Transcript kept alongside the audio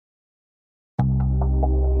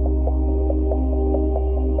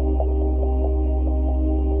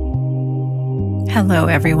Hello,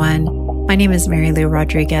 everyone. My name is Mary Lou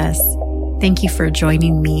Rodriguez. Thank you for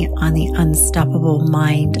joining me on the Unstoppable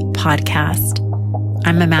Mind podcast.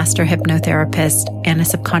 I'm a master hypnotherapist and a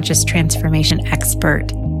subconscious transformation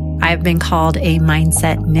expert. I've been called a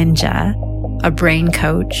mindset ninja, a brain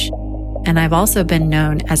coach, and I've also been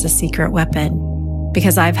known as a secret weapon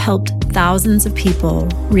because I've helped thousands of people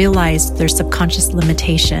realize their subconscious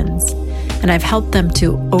limitations, and I've helped them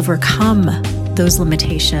to overcome those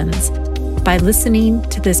limitations. By listening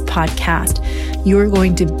to this podcast, you are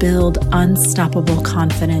going to build unstoppable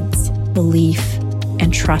confidence, belief,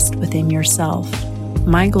 and trust within yourself.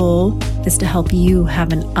 My goal is to help you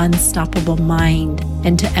have an unstoppable mind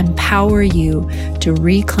and to empower you to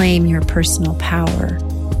reclaim your personal power.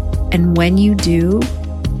 And when you do,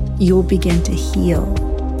 you'll begin to heal,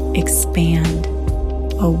 expand,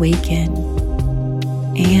 awaken,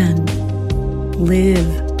 and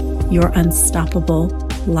live your unstoppable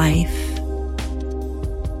life.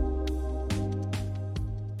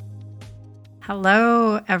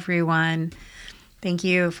 Hello, everyone. Thank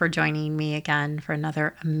you for joining me again for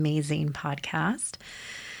another amazing podcast.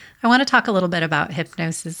 I want to talk a little bit about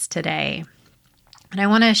hypnosis today, and I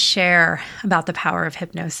want to share about the power of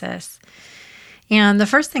hypnosis. And the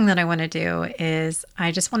first thing that I want to do is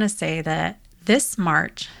I just want to say that this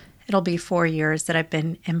March, it'll be 4 years that I've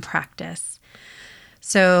been in practice.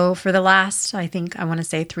 So for the last, I want to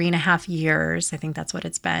say 3.5 years, I think that's what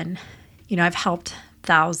it's been. I've helped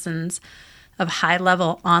thousands of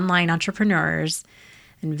high-level online entrepreneurs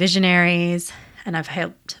and visionaries, and I've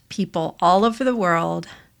helped people all over the world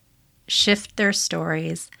shift their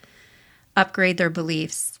stories, upgrade their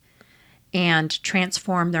beliefs, and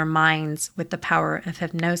transform their minds with the power of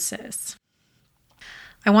hypnosis.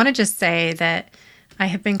 I want to just say that I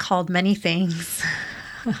have been called many things,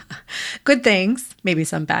 good things, maybe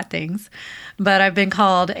some bad things, but I've been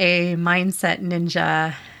called a mindset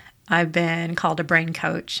ninja. I've been called a brain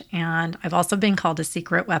coach, and I've also been called a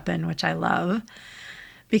secret weapon, which I love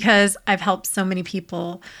because I've helped so many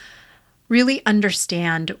people really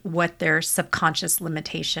understand what their subconscious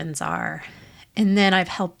limitations are. And then I've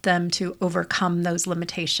helped them to overcome those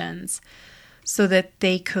limitations so that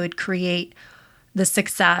they could create the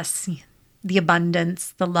success, the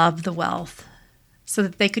abundance, the love, the wealth, so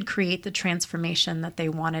that they could create the transformation that they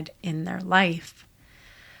wanted in their life.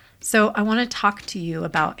 So I want to talk to you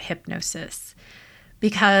about hypnosis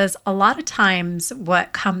because a lot of times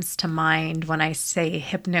what comes to mind when I say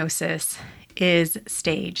hypnosis is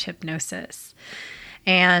stage hypnosis.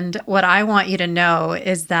 And what I want you to know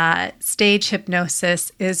is that stage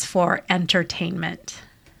hypnosis is for entertainment.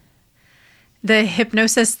 The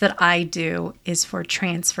hypnosis that I do is for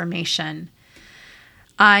transformation.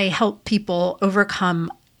 I help people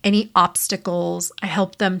overcome any obstacles. I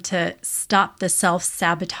help them to stop the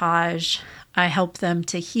self-sabotage. I help them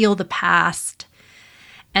to heal the past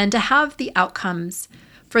and to have the outcomes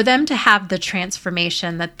for them to have the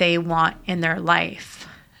transformation that they want in their life.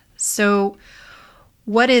 So,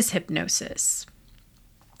 what is hypnosis?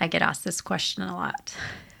 I get asked this question a lot.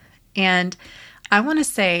 And I want to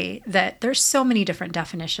say that there's so many different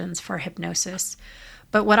definitions for hypnosis.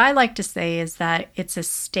 But what I like to say is that it's a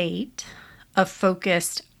state of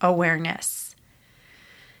focused awareness.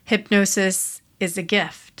 Hypnosis is a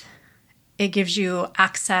gift. It gives you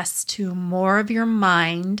access to more of your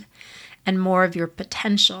mind and more of your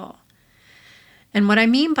potential. And what I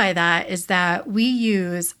mean by that is that we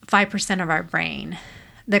use 5% of our brain,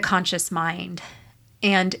 the conscious mind.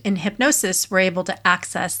 And in hypnosis, we're able to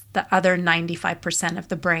access the other 95% of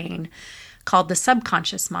the brain called the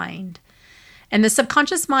subconscious mind. And the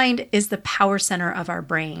subconscious mind is the power center of our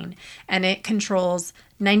brain, and it controls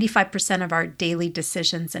 95% of our daily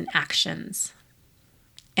decisions and actions.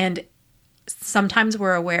 And sometimes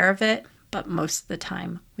we're aware of it, but most of the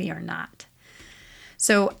time we are not.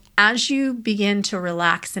 So as you begin to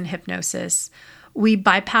relax in hypnosis, we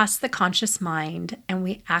bypass the conscious mind and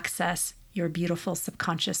we access your beautiful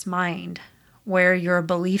subconscious mind, where your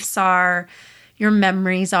beliefs are, your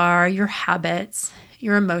memories are, your habits,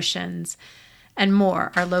 your emotions, and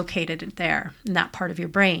more are located there in that part of your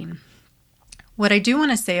brain. What I do want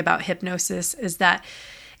to say about hypnosis is that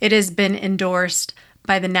it has been endorsed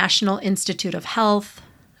by the National Institute of Health,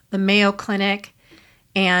 the Mayo Clinic,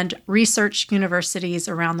 and research universities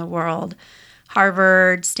around the world,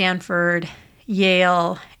 Harvard, Stanford,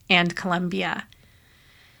 Yale, and Columbia.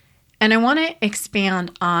 And I want to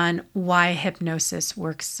expand on why hypnosis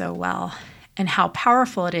works so well and how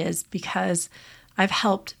powerful it is because I've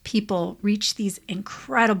helped people reach these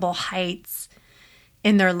incredible heights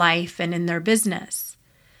in their life and in their business.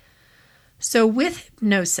 So with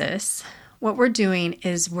hypnosis, what we're doing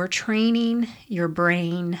is we're training your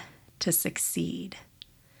brain to succeed.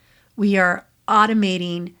 We are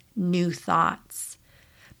automating new thoughts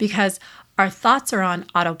because our thoughts are on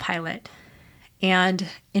autopilot. And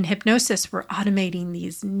in hypnosis, we're automating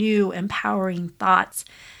these new empowering thoughts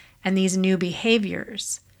and these new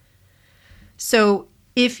behaviors. So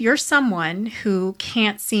if you're someone who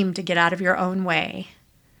can't seem to get out of your own way,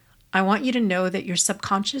 I want you to know that your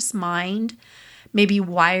subconscious mind may be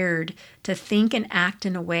wired to think and act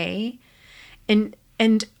in a way, and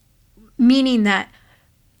meaning that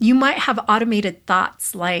you might have automated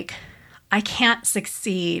thoughts like, I can't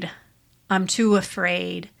succeed, I'm too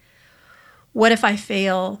afraid, what if I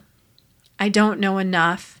fail, I don't know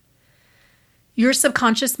enough. Your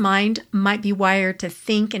subconscious mind might be wired to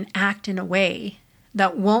think and act in a way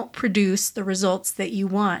that won't produce the results that you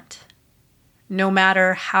want, no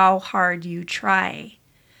matter how hard you try.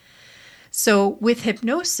 So with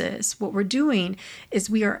hypnosis, what we're doing is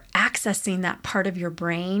we are accessing that part of your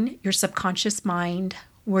brain, your subconscious mind,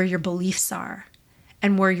 where your beliefs are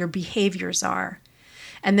and where your behaviors are.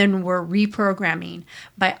 And then we're reprogramming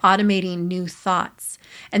by automating new thoughts.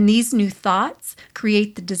 And these new thoughts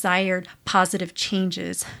create the desired positive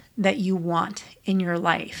changes that you want in your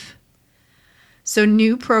life. So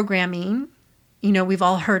new programming, we've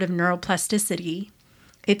all heard of neuroplasticity.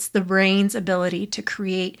 It's the brain's ability to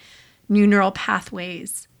create new neural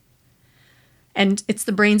pathways. And it's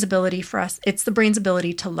the brain's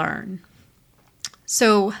ability to learn.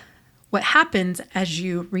 So what happens as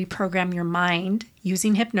you reprogram your mind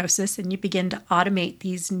using hypnosis and you begin to automate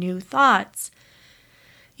these new thoughts,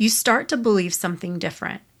 you start to believe something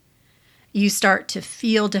different. You start to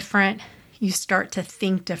feel different. You start to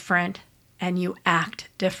think different, and you act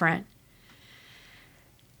different.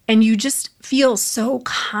 And you just feel so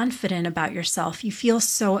confident about yourself. You feel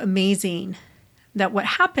so amazing that what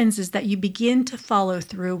happens is that you begin to follow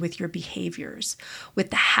through with your behaviors, with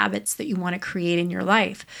the habits that you want to create in your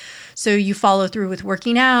life. So you follow through with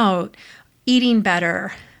working out, eating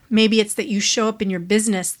better. Maybe it's that you show up in your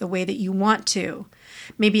business the way that you want to.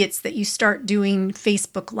 Maybe it's that you start doing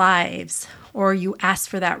Facebook Lives, or you ask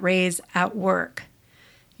for that raise at work.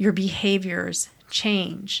 Your behaviors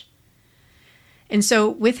change. And so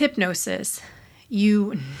with hypnosis,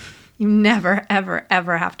 you never, ever,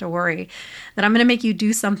 ever have to worry that I'm going to make you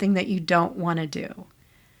do something that you don't want to do.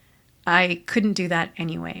 I couldn't do that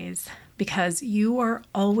anyways, because you are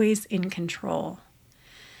always in control.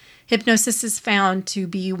 Hypnosis is found to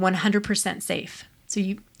be 100% safe. So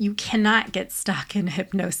you cannot get stuck in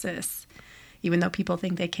hypnosis, even though people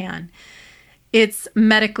think they can. It's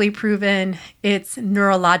medically proven. It's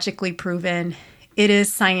neurologically proven. It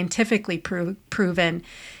is scientifically proven.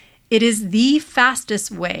 It is the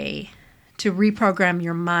fastest way to reprogram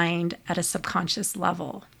your mind at a subconscious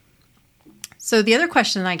level. So the other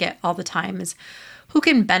question I get all the time is, who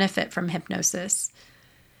can benefit from hypnosis?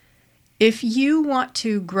 If you want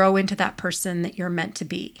to grow into that person that you're meant to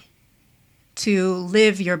be, to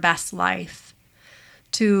live your best life,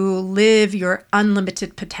 to live your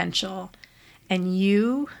unlimited potential, and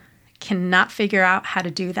you cannot figure out how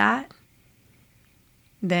to do that,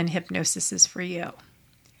 then hypnosis is for you.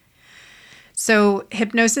 So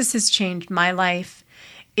hypnosis has changed my life.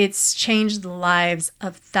 It's changed the lives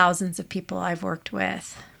of thousands of people I've worked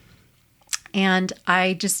with. And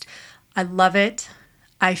I love it.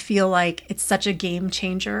 I feel like it's such a game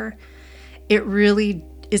changer. It really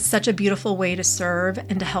is such a beautiful way to serve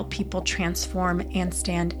and to help people transform and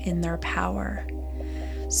stand in their power.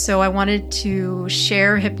 So I wanted to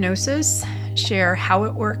share hypnosis, share how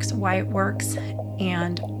it works, why it works,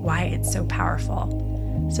 and why it's so powerful.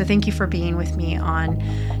 So thank you for being with me on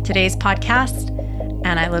today's podcast,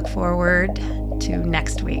 and I look forward to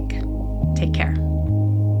next week. Take care.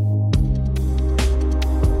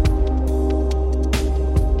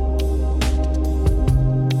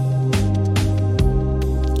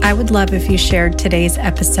 I would love if you shared today's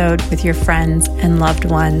episode with your friends and loved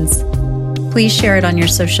ones. Please share it on your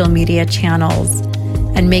social media channels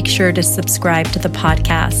and make sure to subscribe to the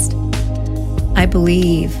podcast. I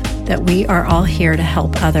believe that we are all here to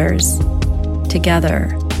help others.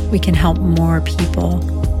 Together, we can help more people.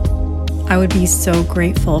 I would be so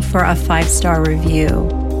grateful for a 5-star review.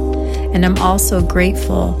 And I'm also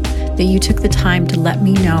grateful that you took the time to let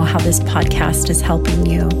me know how this podcast is helping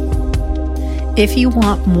you. If you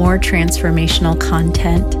want more transformational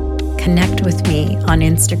content, connect with me on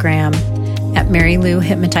Instagram at Mary Lou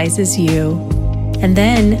Hypnotizes You, and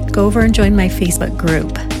then go over and join my Facebook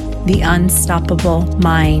group, The Unstoppable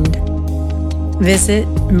Mind. Visit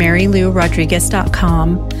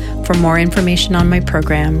MaryLouRodriguez.com for more information on my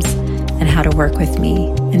programs and how to work with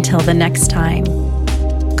me. Until the next time,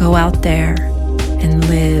 go out there and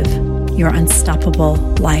live your unstoppable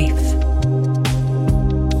life.